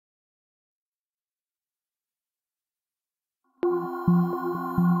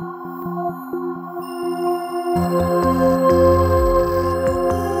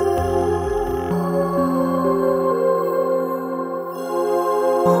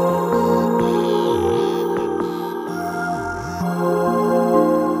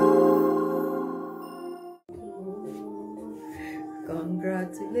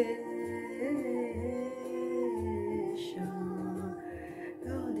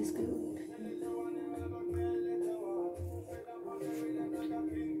is good.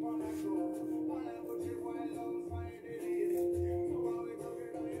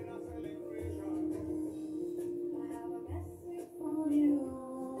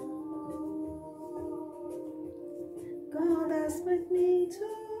 God has brought me to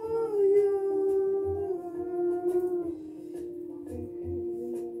you.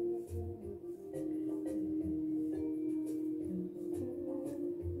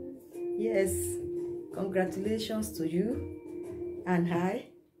 Yes, congratulations to you and I.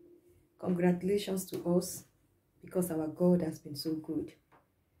 Congratulations to us because our God has been so good.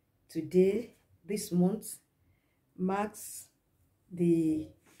 Today, this month, marks the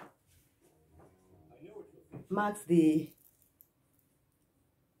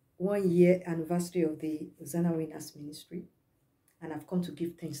 1 year anniversary of the Hosanna Ministry, and I've come to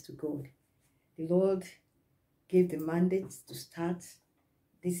give thanks to God. The Lord gave the mandate to start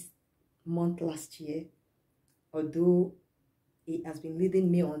this month last year, although He has been leading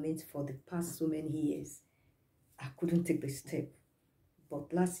me on it for the past so many years. I couldn't take the step,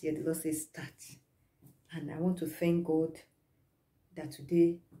 but last year the Lord said start, and I want to thank God that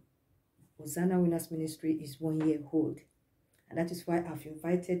today Hosanna Ministry is 1 year old. And that is why I've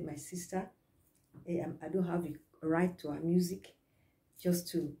invited my sister. I don't have a right to her music, just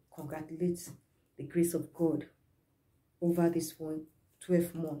to congratulate the grace of God over this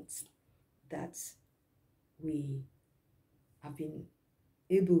 12 months that we have been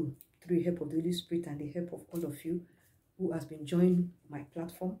able, through the help of the Holy Spirit and the help of all of you who has been joining my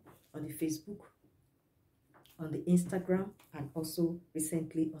platform on the Facebook, on the Instagram, and also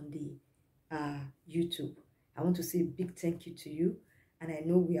recently on the YouTube. I want to say a big thank you to you, and I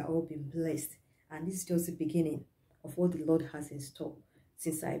know we are all being blessed, and this is just the beginning of what the Lord has in store.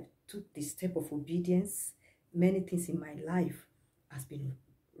 Since I took the step of obedience, many things in my life has been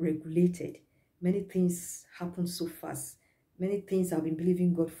regulated. Many things happen so fast. Many things I've been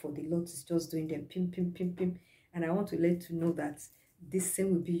believing God for. The Lord is just doing them, pim, pim, pim, pim. And I want to let you know that this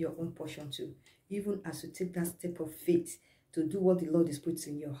same will be your own portion too. Even as you take that step of faith to do what the Lord is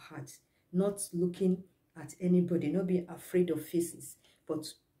putting in your heart, not looking at anybody, not being afraid of faces,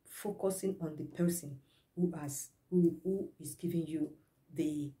 but focusing on the person who is giving you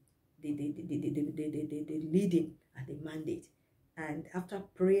the leading and the mandate. And after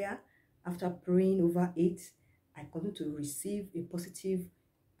prayer, after praying over it, I continue to receive a positive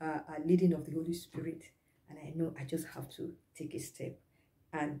leading of the Holy Spirit, and I know I just have to take a step.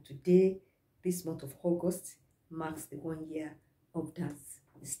 And today, this month of August, marks the 1 year of that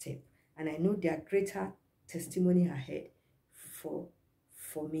step. And I know there are greater testimony ahead for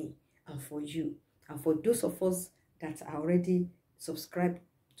me and for you. And for those of us that are already subscribed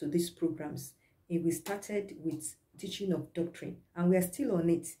to these programs, we started with teaching of doctrine, and we are still on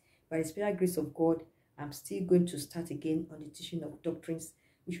it. By the special grace of God, I'm still going to start again on the teaching of doctrines,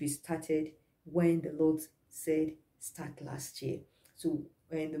 which we started when the Lord said start last year. So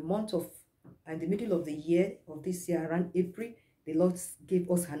in the middle of the year of this year, around April, the Lord gave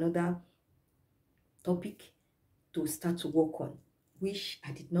us another topic to start to work on, which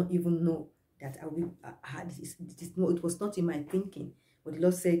I did not even know that I will it was not in my thinking. But the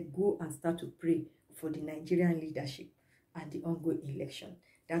Lord said, go and start to pray for the Nigerian leadership and the ongoing election.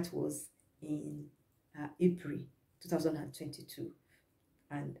 That was in April 2022.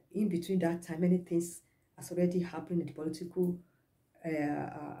 And in between that time, many things has already happened in the political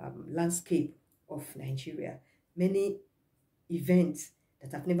landscape of Nigeria. Many events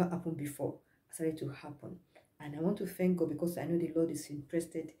that have never happened before started to happen. And I want to thank God because I know the Lord is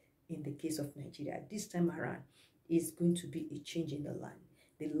interested in the case of Nigeria. This time around is going to be a change in the land.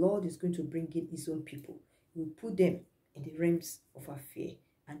 The Lord is going to bring in His own people. He will put them in the realms of affair,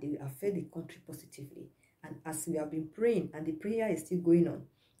 and they will affect the country positively. And as we have been praying, and the prayer is still going on,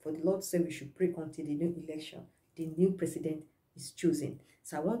 for the Lord said we should pray until the new election, the new president is chosen.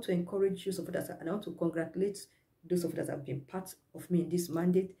 So I want to encourage you, and I want to congratulate those of us that have been part of me in this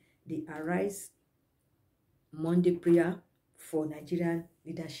mandate, the Arise Monday prayer for Nigerian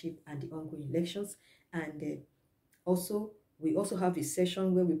leadership and the ongoing elections. And we also have a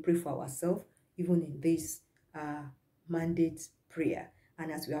session where we pray for ourselves, even in this mandate prayer.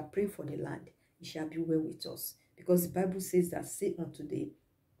 And as we are praying for the land, it shall be well with us, because the Bible says that say unto the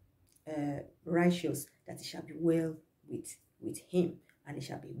righteous that it shall be well with him, and it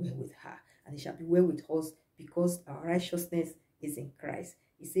shall be well with her, and it shall be well with us, because our righteousness is in Christ.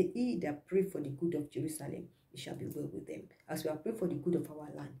 He said, he that pray for the good of Jerusalem, it shall be well with them. As we are praying for the good of our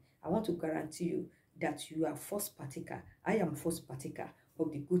land, I want to guarantee you that you are first partaker. I am first partaker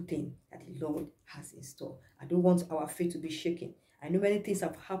of the good thing that the Lord has in store. I don't want our faith to be shaken. I know many things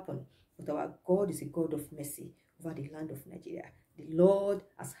have happened, but our God is a God of mercy over the land of Nigeria. The Lord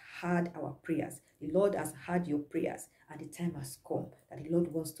has heard our prayers. The Lord has heard your prayers, and the time has come that the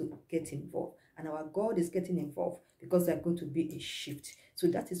Lord wants to get involved. And our God is getting involved because there's going to be a shift. So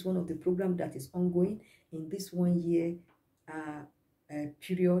that is one of the programs that is ongoing in this 1 year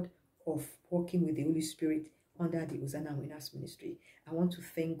period of working with the Holy Spirit under the Hosanna Winners Ministry. I want to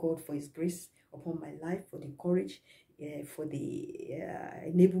thank God for His grace upon my life, for the courage, for the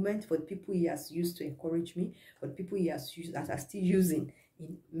enablement, for the people He has used to encourage me, for the people He has used that are still using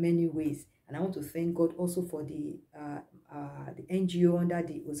in many ways. And I want to thank God also for the NGO under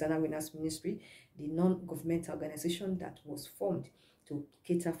the Hosanna Winners Ministry, the non-governmental organization that was formed to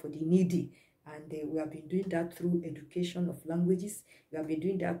cater for the needy. And we have been doing that through education of languages. We have been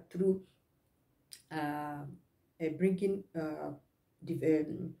doing that through bringing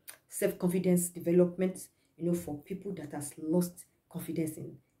self-confidence development, for people that has lost confidence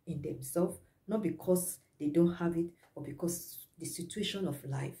in themselves, not because they don't have it, but because the situation of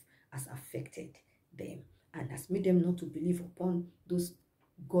life has affected them and has made them not to believe upon those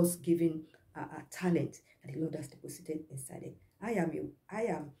God's given talent that the Lord has deposited inside them. I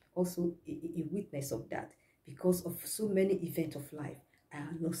am also a witness of that. Because of so many events of life, I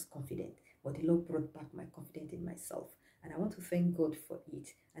have lost confidence, but the Lord brought back my confidence in myself, and I want to thank God for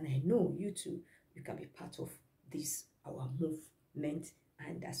it. And I know you too, you can be part of this, our movement,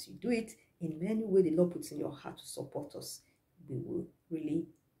 and as you do it in many ways the Lord puts in your heart to support us, we will really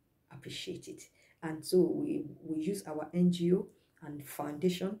appreciate it. And so we use our NGO and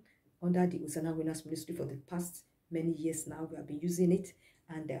foundation under the Hosanna Winners Ministry for the past many years now. We have been using it,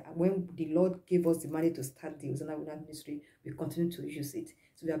 and when the Lord gave us the money to start the Hosanna Winners Ministry, we continue to use it.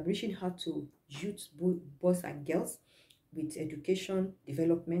 So we are reaching out to youth, boys and girls, with education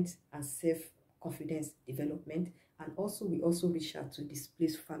development and self-confidence development. And also we also reach out to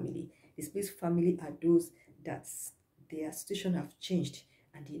displaced family. Displaced family are those that their situation have changed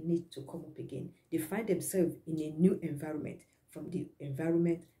and they need to come up again. They find themselves in a new environment from the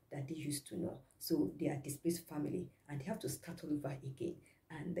environment that they used to know. So they are displaced family and they have to start all over again.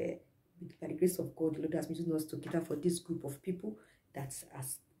 And by the grace of God, the Lord has been us to cater for this group of people that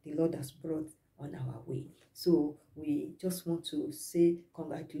as the Lord has brought on our way. So we just want to say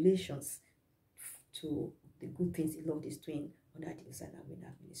congratulations to the good things the Lord is doing under the Hosanna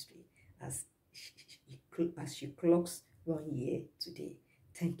Winners Ministry as she clocks 1 year today.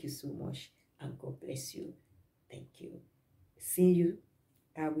 Thank you so much, and God bless you. Thank you. See you.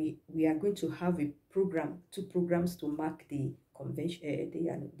 We are going to have a program, 2 programs to mark the convention,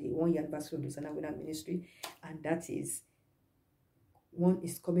 the 1 year anniversary of the Hosanna Winners Ministry, and that is, one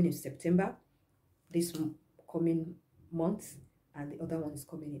is coming in September, this coming month, and the other one is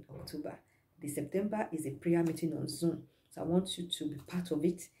coming in October. The September is a prayer meeting on Zoom, so I want you to be part of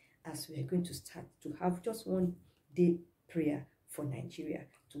it, as we are going to start to have just 1 day prayer for Nigeria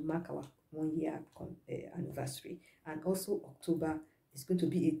to mark our 1 year anniversary. And also October is going to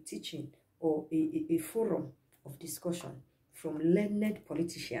be a teaching or a forum of discussion from learned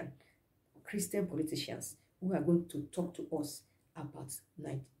politicians, Christian politicians, who are going to talk to us about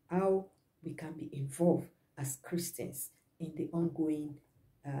how we can be involved as Christians in the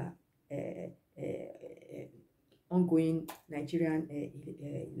ongoing Nigerian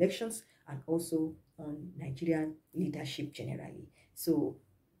elections, and also on Nigerian leadership generally. So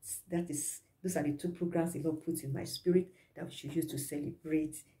those are the 2 programs the Lord put in my spirit that we should use to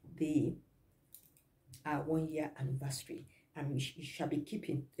celebrate the 1 year anniversary, and we shall be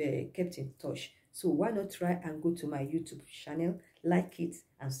kept in touch. So why not try and go to my YouTube channel, like it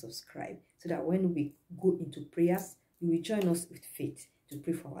and subscribe, so that when we go into prayers, you will join us with faith to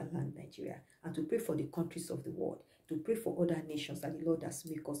pray for our land, Nigeria, and to pray for the countries of the world, to pray for other nations that the Lord has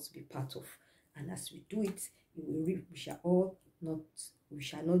made us to be part of. And as we do it, we shall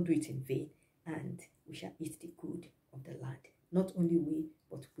not do it in vain, and we shall eat the good of the land. Not only we,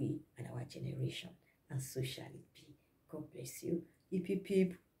 but we and our generation. And so shall it be. God bless you. Hip hip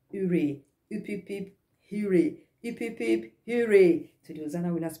hip, hooray! Hip hip hip, hooray! Hip hip hip, hooray! To the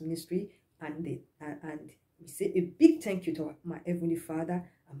Hosanna Winners Ministry, and we say a big thank you to my Heavenly Father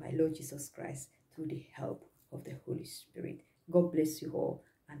and my Lord Jesus Christ through the help of the Holy Spirit. God bless you all,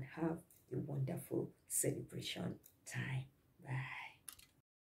 and have a wonderful celebration time.